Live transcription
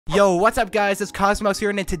Yo, what's up guys, it's Cozmos here,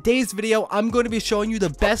 and in today's video, I'm going to be showing you the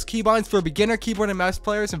best keybinds for beginner keyboard and mouse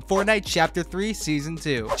players in Fortnite Chapter 3 Season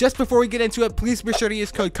 2. Just before we get into it, please be sure to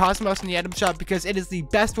use code Cozmos in the item shop because it is the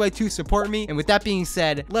best way to support me, and with that being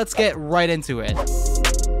said, let's get right into it.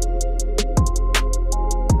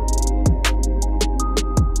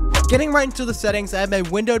 Getting right into the settings, I have my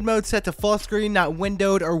windowed mode set to full screen, not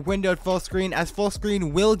windowed or windowed full screen, as full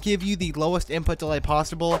screen will give you the lowest input delay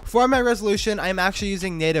possible. For my resolution, I am actually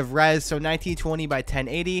using native res, so 1920 by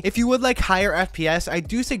 1080. If you would like higher FPS, I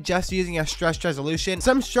do suggest using a stretched resolution.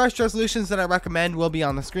 Some stretched resolutions that I recommend will be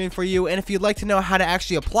on the screen for you, and if you'd like to know how to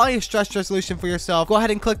actually apply a stretched resolution for yourself, go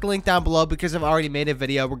ahead and click the link down below because I've already made a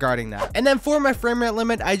video regarding that. And then for my frame rate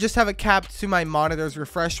limit, I just have it capped to my monitor's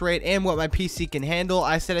refresh rate and what my PC can handle.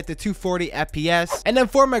 I set it to 240 FPS. And then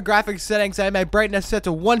for my graphics settings, I have my brightness set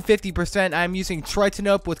to 150%. I'm using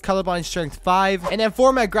Tritanope with colorblind strength 5. And then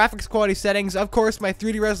for my graphics quality settings, of course, my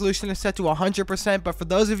 3D resolution is set to 100%. But for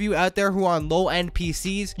those of you out there who are on low-end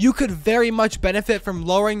PCs, you could very much benefit from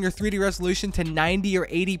lowering your 3D resolution to 90 or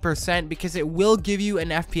 80% because it will give you an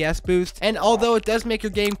FPS boost. And although it does make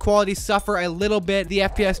your game quality suffer a little bit, the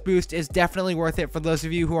FPS boost is definitely worth it for those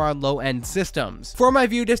of you who are on low-end systems. For my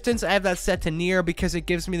view distance, I have that set to near because it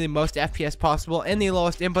gives me the most FPS possible and the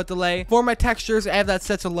lowest input delay. For my textures, I have that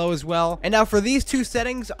set to low as well. And now for these two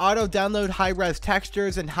settings, auto download high-res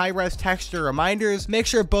textures and high-res texture reminders, make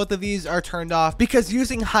sure both of these are turned off because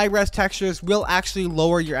using high-res textures will actually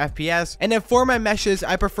lower your FPS. And then for my meshes,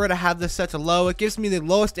 I prefer to have this set to low. It gives me the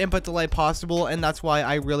lowest input delay possible, and that's why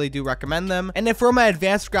I really do recommend them. And then for my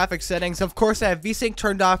advanced graphics settings, of course, I have VSync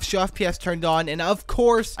turned off, show FPS turned on, and of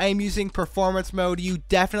course, I am using performance mode. You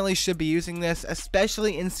definitely should be using this,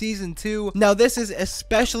 especially in Season 2. Now, this is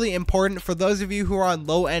especially important for those of you who are on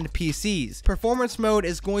low-end PCs. Performance mode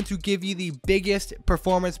is going to give you the biggest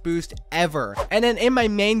performance boost ever. And then in my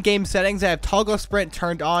main game settings, I have toggle sprint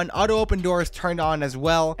turned on, auto open doors turned on as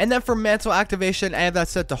well. And then for mantle activation, I have that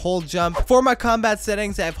set to hold jump. For my combat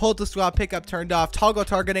settings, I have hold to swap pickup turned off, toggle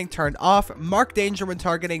targeting turned off, mark danger when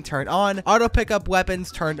targeting turned on, auto pickup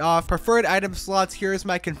weapons turned off, preferred item slots, here is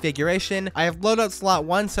my configuration. I have loadout slot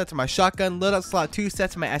 1 set to my shotgun, loadout slot 2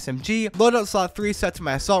 set to my SMG, loadout slot 3 set to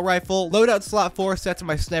my assault rifle, loadout slot 4 set to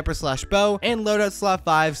my sniper/bow, and loadout slot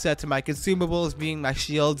 5 set to my consumables, being my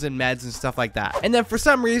shields and meds and stuff like that. And then for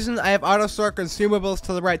some reason, I have auto sort consumables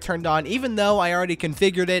to the right turned on, even though I already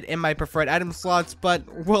configured it in my preferred item slots, but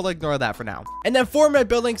we'll ignore that for now. And then for my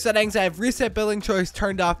building settings, I have reset building choice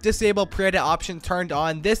turned off, disable pre-edit option turned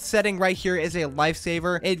on. This setting right here is a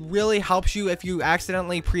lifesaver. It really helps you if you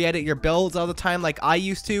accidentally pre-edit your builds all the time like I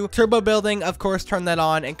used to. Turbo building, of course, turn that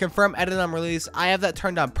on, and confirm edit on release, I have that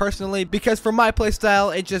turned on personally because for my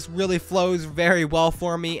playstyle, it just really flows very well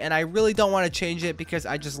for me, and I really don't want to change it because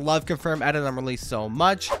I just love confirm edit on release so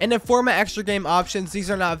much. And then for my extra game options, these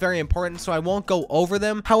are not very important, so I won't go over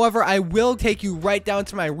them. However, I will take you right down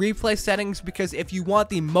to my replay settings because if you want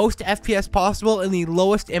the most FPS possible and the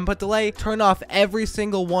lowest input delay, turn off every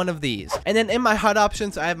single one of these. And then in my HUD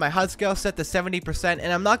options, I have my HUD scale set to 70%,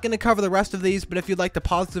 and I'm not going to cover the rest of these, but if you'd like to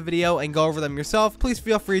pause the video and go over them yourself, please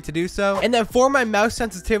feel free to do so. And then for my mouse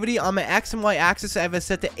sensitivity, on my X and Y axis, I have it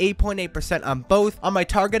set to 8.8% on both. On my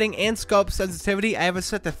targeting and scope sensitivity, I have it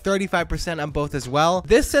set to 35% on both as well.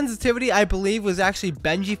 This sensitivity, I believe, was actually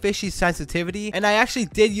Benji Fishy's sensitivity, and I actually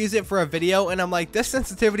did use it for a video, and I'm like, this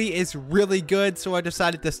sensitivity is really good, so I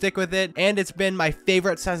decided to stick with it, and it's been my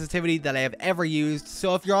favorite sensitivity that I have ever used.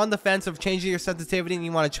 So if you're on the fence of changing your sensitivity and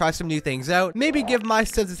you want to try some new things out, maybe give my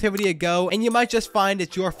sensitivity a go, and you might just find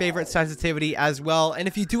it's your favorite sensitivity as well. And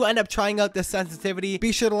if you do end up trying out this sensitivity,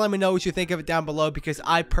 be sure to let me know what you think of it down below because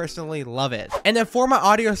I personally love it. And then for my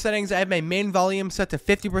audio settings, I have my main volume set to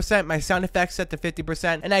 50%, my sound effects set to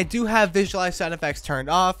 50%, and I do have visualized sound effects turned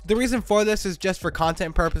off. The reason for this is just for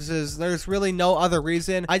content purposes. There's really no other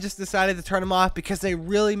reason. I just decided to turn them off because they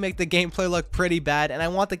really make the gameplay look pretty bad, and I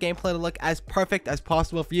want the gameplay to look as perfect as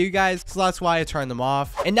possible for you guys, so that's why I turned them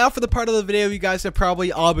off. And now for the part of the video you guys have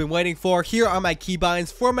probably all been waiting for. Here are my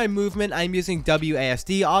keybinds. For my movement, I'm using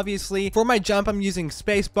WASD, obviously. For my jump, I'm using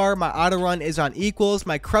spacebar. My auto run is on equals.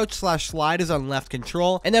 My crouch/slide is on left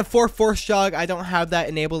control. And then for force jog, I don't have that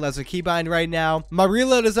enabled as a keybind right now. My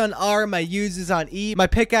reload is on R. My use is on E. My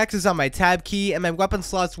pickaxe is on my tab key, and my weapon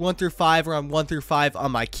slots 1 through 5 are on 1 through 5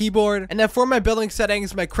 on my keyboard. And then for my building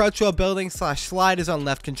settings, my crouch while building/slide is on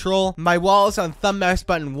left control. My wall is on thumb mouse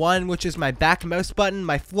button 1, which is my back mouse button.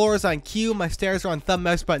 My floor is on Q. My stairs are on thumb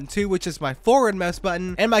mouse button 2, which is my forward mouse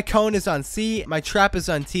button. And my cone is on C. My trap is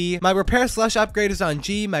on T, my repair/upgrade is on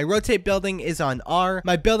G, my rotate building is on R,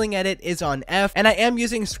 my building edit is on F, and I am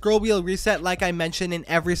using scroll wheel reset like I mentioned in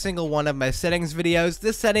every single one of my settings videos.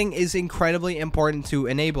 This setting is incredibly important to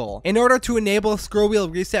enable. In order to enable scroll wheel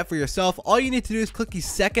reset for yourself, all you need to do is click the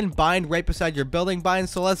second bind right beside your building bind.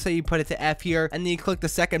 So let's say you put it to F here, and then you click the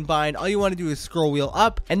second bind. All you want to do is scroll wheel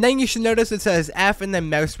up, and then you should notice it says F and then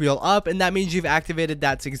mouse wheel up, and that means you've activated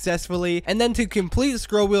that successfully. And then to complete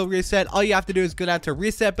scroll wheel reset, all you have to do is go down to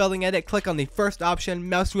reset building edit, click on the first option,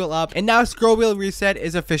 mouse wheel up, and now scroll wheel reset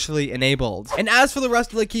is officially enabled. And as for the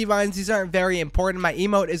rest of the keybinds, these aren't very important. My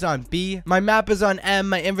emote is on B, my map is on M,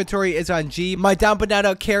 my inventory is on G, my down but not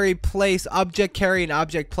out carry, place, object carry, and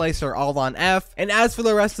object place are all on F. And as for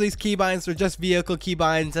the rest of these keybinds, they're just vehicle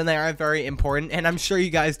keybinds and they aren't very important, and I'm sure you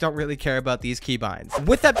guys don't really care about these keybinds.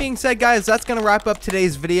 With that being said, guys, that's gonna wrap up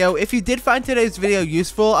today's video. If you did find today's video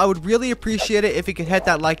useful, I would really appreciate it if you could hit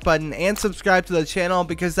that like button and subscribe to the channel,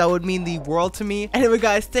 because that would mean the world to me. Anyway,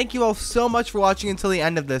 guys, thank you all so much for watching until the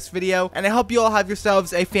end of this video, and I hope you all have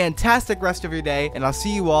yourselves a fantastic rest of your day, and I'll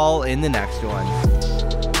see you all in the next one.